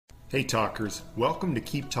Hey talkers, welcome to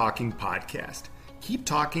Keep Talking Podcast. Keep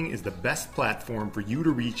Talking is the best platform for you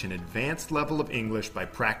to reach an advanced level of English by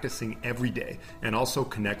practicing every day and also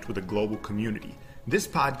connect with a global community. This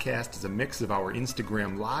podcast is a mix of our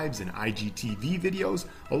Instagram lives and IGTV videos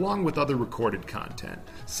along with other recorded content.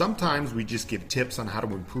 Sometimes we just give tips on how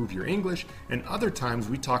to improve your English, and other times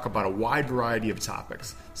we talk about a wide variety of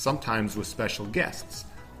topics, sometimes with special guests.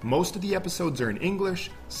 Most of the episodes are in English,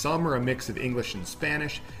 some are a mix of English and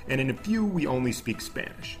Spanish, and in a few we only speak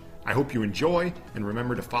Spanish. I hope you enjoy, and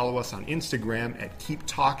remember to follow us on Instagram at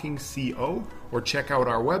KeepTalkingCO, or check out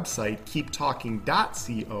our website,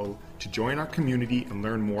 keeptalking.co, to join our community and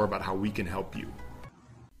learn more about how we can help you.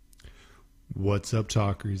 What's up,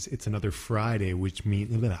 talkers? It's another Friday, which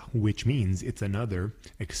means it's another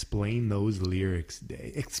Explain Those Lyrics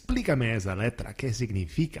Day. Explícame esa letra, ¿qué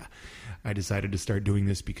significa? I decided to start doing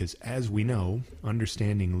this because, as we know,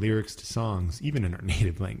 understanding lyrics to songs, even in our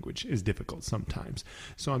native language, is difficult sometimes.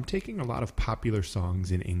 So I'm taking a lot of popular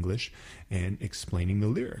songs in English and explaining the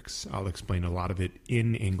lyrics. I'll explain a lot of it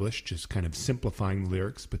in English, just kind of simplifying the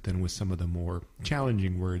lyrics, but then with some of the more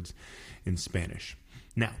challenging words in Spanish.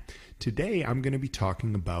 Now, today I'm going to be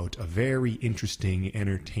talking about a very interesting,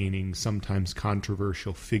 entertaining, sometimes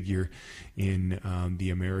controversial figure in the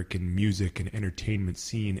American music and entertainment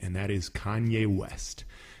scene, and that is Kanye West.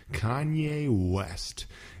 Kanye West.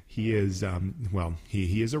 He is,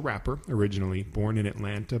 he is a rapper, originally born in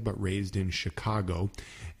Atlanta but raised in Chicago,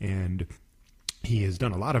 and he has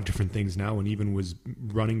done a lot of different things now and even was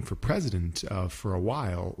running for president for a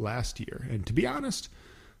while last year. And to be honest,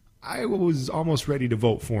 I was almost ready to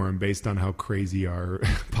vote for him based on how crazy our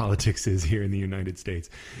politics is here in the United States.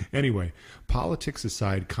 Anyway, politics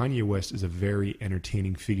aside, Kanye West is a very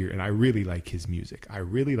entertaining figure, and I really like his music.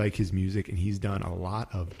 And he's done a lot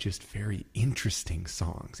of just very interesting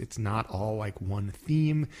songs. It's not all like one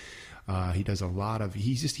theme. He does a lot of,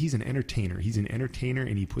 he's an entertainer. He's an entertainer,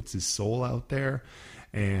 and he puts his soul out there.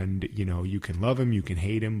 And, you know, you can love him, you can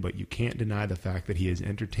hate him, but you can't deny the fact that he is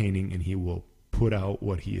entertaining, and he will put out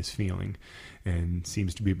what he is feeling and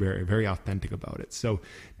seems to be very, very authentic about it. So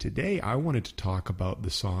today I wanted to talk about the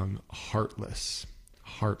song Heartless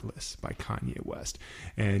by Kanye West.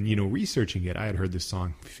 And, you know, researching it, I had heard this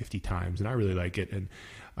song 50 times and I really like it. And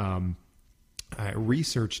I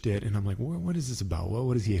researched it and I'm like, well, what is this about? Well,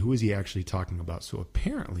 who is he actually talking about? So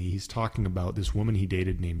apparently he's talking about this woman he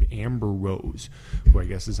dated named Amber Rose, who I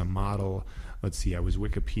guess is a model. Let's see, I was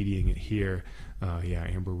Wikipediaing it here.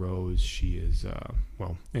 Amber Rose, she is,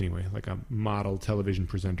 like a model television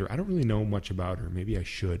presenter. I don't really know much about her. Maybe I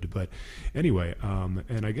should. But anyway,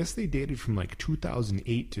 and I guess they dated from like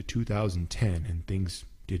 2008 to 2010, and things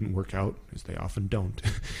didn't work out, as they often don't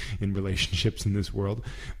in relationships in this world.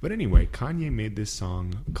 But anyway, Kanye made this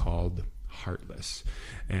song called Heartless.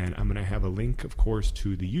 And I'm going to have a link, of course,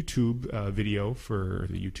 to the YouTube video for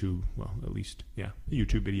the YouTube, the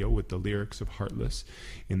YouTube video with the lyrics of Heartless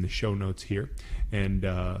in the show notes here. And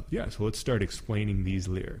so let's start explaining these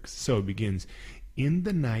lyrics. So it begins, "In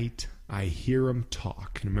the night, I hear 'em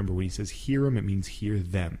talk." And remember, when he says hear 'em, it means hear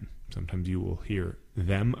them. Sometimes you will hear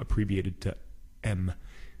them abbreviated to M.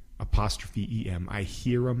 Apostrophe EM. I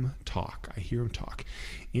hear 'em talk. I hear 'em talk.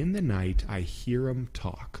 In the night, I hear 'em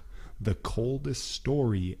talk. The coldest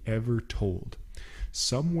story ever told.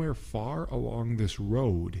 Somewhere far along this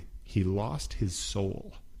road, he lost his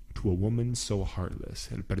soul to a woman so heartless.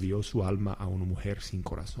 Él perdió su alma a una mujer sin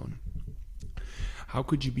corazón. How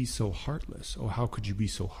could you be so heartless? Oh, how could you be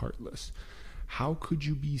so heartless? How could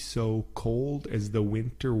you be so cold as the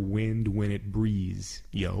winter wind when it breeze,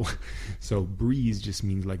 yo? So breeze just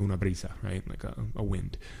means like una brisa, right? Like a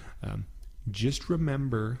wind. Just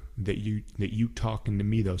remember that you talking to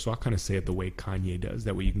me, though. So I'll kind of say it the way Kanye does.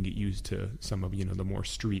 That way you can get used to some of, the more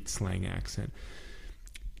street slang accent.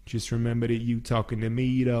 Just remember that you talking to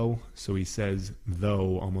me, though. So he says,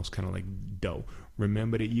 though, almost kind of like dough.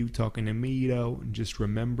 Remember that you talking to me, though. Just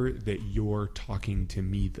remember that you're talking to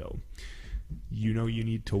me, though. You know you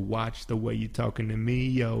need to watch the way you're talking to me,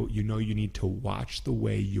 yo. You know you need to watch the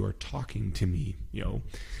way you're talking to me, yo.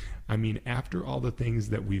 I mean, after all the things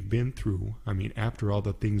that we've been through, after all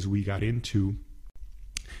the things we got into,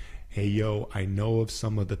 hey, yo, I know of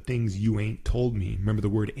some of the things you ain't told me. Remember, the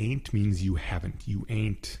word ain't means you haven't. You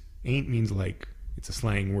ain't. Ain't means like, it's a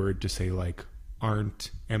slang word to say like,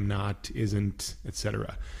 aren't, am not, isn't,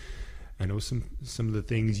 etc. I know some of the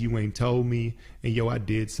things you ain't told me, and yo, I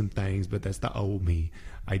did some things, but that's the old me.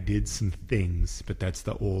 I did some things, but that's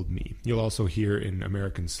the old me. You'll also hear in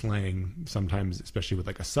American slang, sometimes, especially with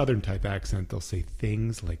like a Southern type accent, they'll say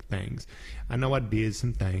things like things. I know I did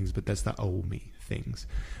some things, but that's the old me, things.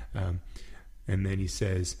 And then he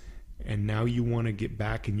says, and now you want to get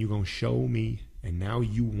back and you're going to show me, and now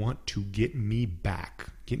you want to get me back.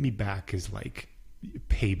 Get me back is like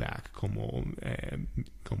payback,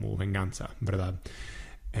 como venganza, ¿verdad?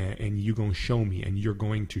 And you're going to show me, and you're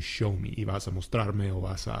going to show me, y vas a mostrarme, o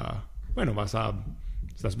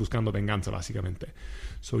estás buscando venganza, básicamente.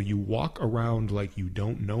 So you walk around like you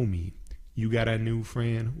don't know me. You got a new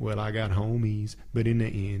friend? Well, I got homies, but in the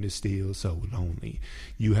end, it's still so lonely.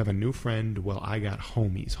 You have a new friend? Well, I got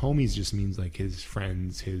homies. Homies just means like his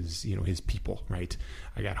friends, his people, right?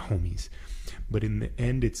 I got homies. But in the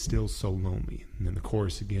end, it's still so lonely. And then the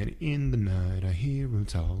chorus again. In the night, I hear him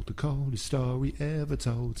talk, the coldest story ever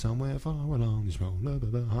told, somewhere far along this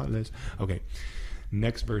road, heartless. Okay,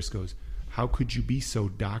 next verse goes, how could you be so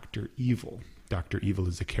Dr. Evil? Dr. Evil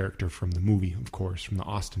is a character from the movie, of course, from the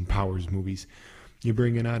Austin Powers movies. You're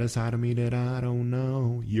bringing out a side of me that I don't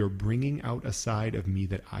know. You're bringing out a side of me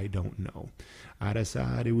that I don't know. I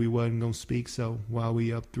decided we wasn't going to speak, so while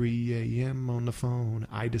we up 3 a.m. on the phone,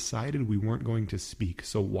 I decided we weren't going to speak.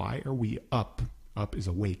 So why are we up is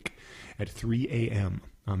awake, at 3 a.m.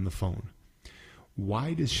 on the phone?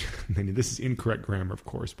 Why does she, this is incorrect grammar, of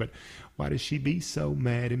course, but why does she be so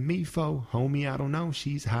mad at me for? Homie, I don't know,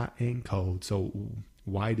 she's hot and cold. So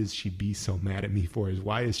why does she be so mad at me for?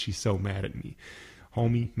 Why is she so mad at me?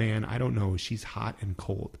 Homie, man, I don't know, she's hot and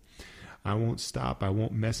cold. I won't stop, I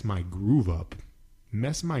won't mess my groove up.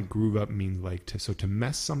 Mess my groove up means like to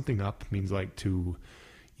mess something up means like to,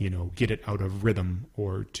 get it out of rhythm,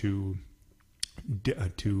 or to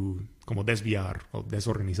como desviar or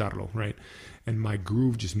desorganizarlo, right? And my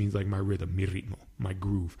groove just means like my rhythm, mi ritmo, my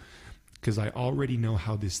groove. Because I already know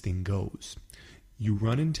how this thing goes. You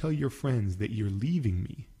run and tell your friends that you're leaving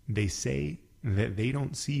me. They say that they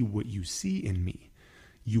don't see what you see in me.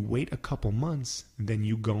 You wait a couple months, then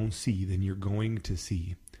you gon' see, then you're going to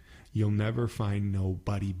see. You'll never find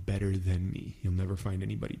nobody better than me. You'll never find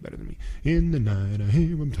anybody better than me. In the night I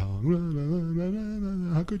hear him talk.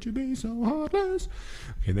 How could you be so heartless?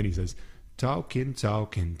 Okay, then he says, talking,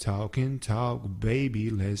 baby,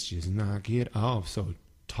 let's just knock it off. So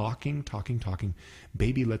talking,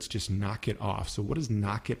 baby, let's just knock it off. So what does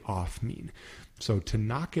knock it off mean? So to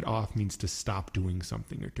knock it off means to stop doing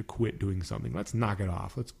something, or to quit doing something. Let's knock it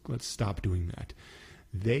off. Let's stop doing that.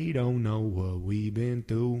 They don't know what we've been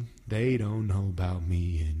through. They don't know about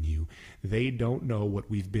me and you. They don't know what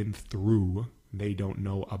we've been through. They don't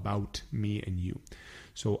know about me and you.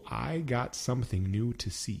 So I got something new to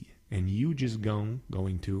see, and you just going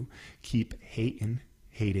to keep hating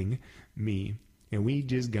me, and we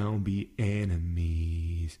just gonna be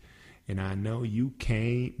enemies. And I know you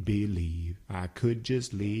can't believe I could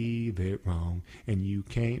just leave it wrong, and you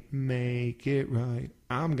can't make it right.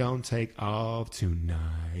 I'm gonna take off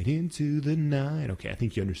tonight into the night. Okay, I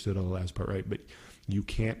think you understood all the last part, right? But you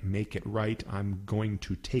can't make it right. I'm going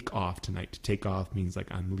to take off tonight. To take off means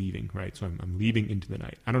like I'm leaving, right? So I'm leaving into the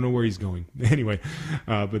night. I don't know where he's going. Anyway,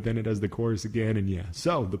 but then it does the chorus again, and yeah.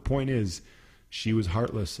 So the point is, she was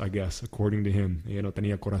heartless, I guess, according to him. Ella no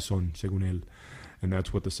tenía corazón, según él. And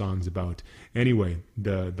that's what the song's about. Anyway,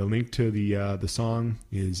 the link to the song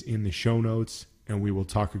is in the show notes, and we will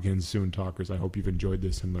talk again soon, talkers. I hope you've enjoyed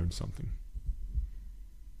this and learned something.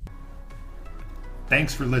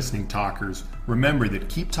 Thanks for listening, talkers. Remember that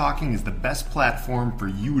Keep Talking is the best platform for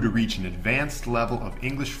you to reach an advanced level of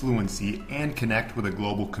English fluency and connect with a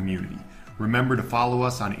global community. Remember to follow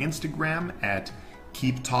us on Instagram at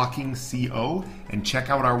Keep Talking CO, and check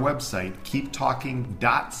out our website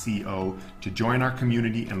keeptalking.co to join our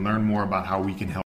community and learn more about how we can help.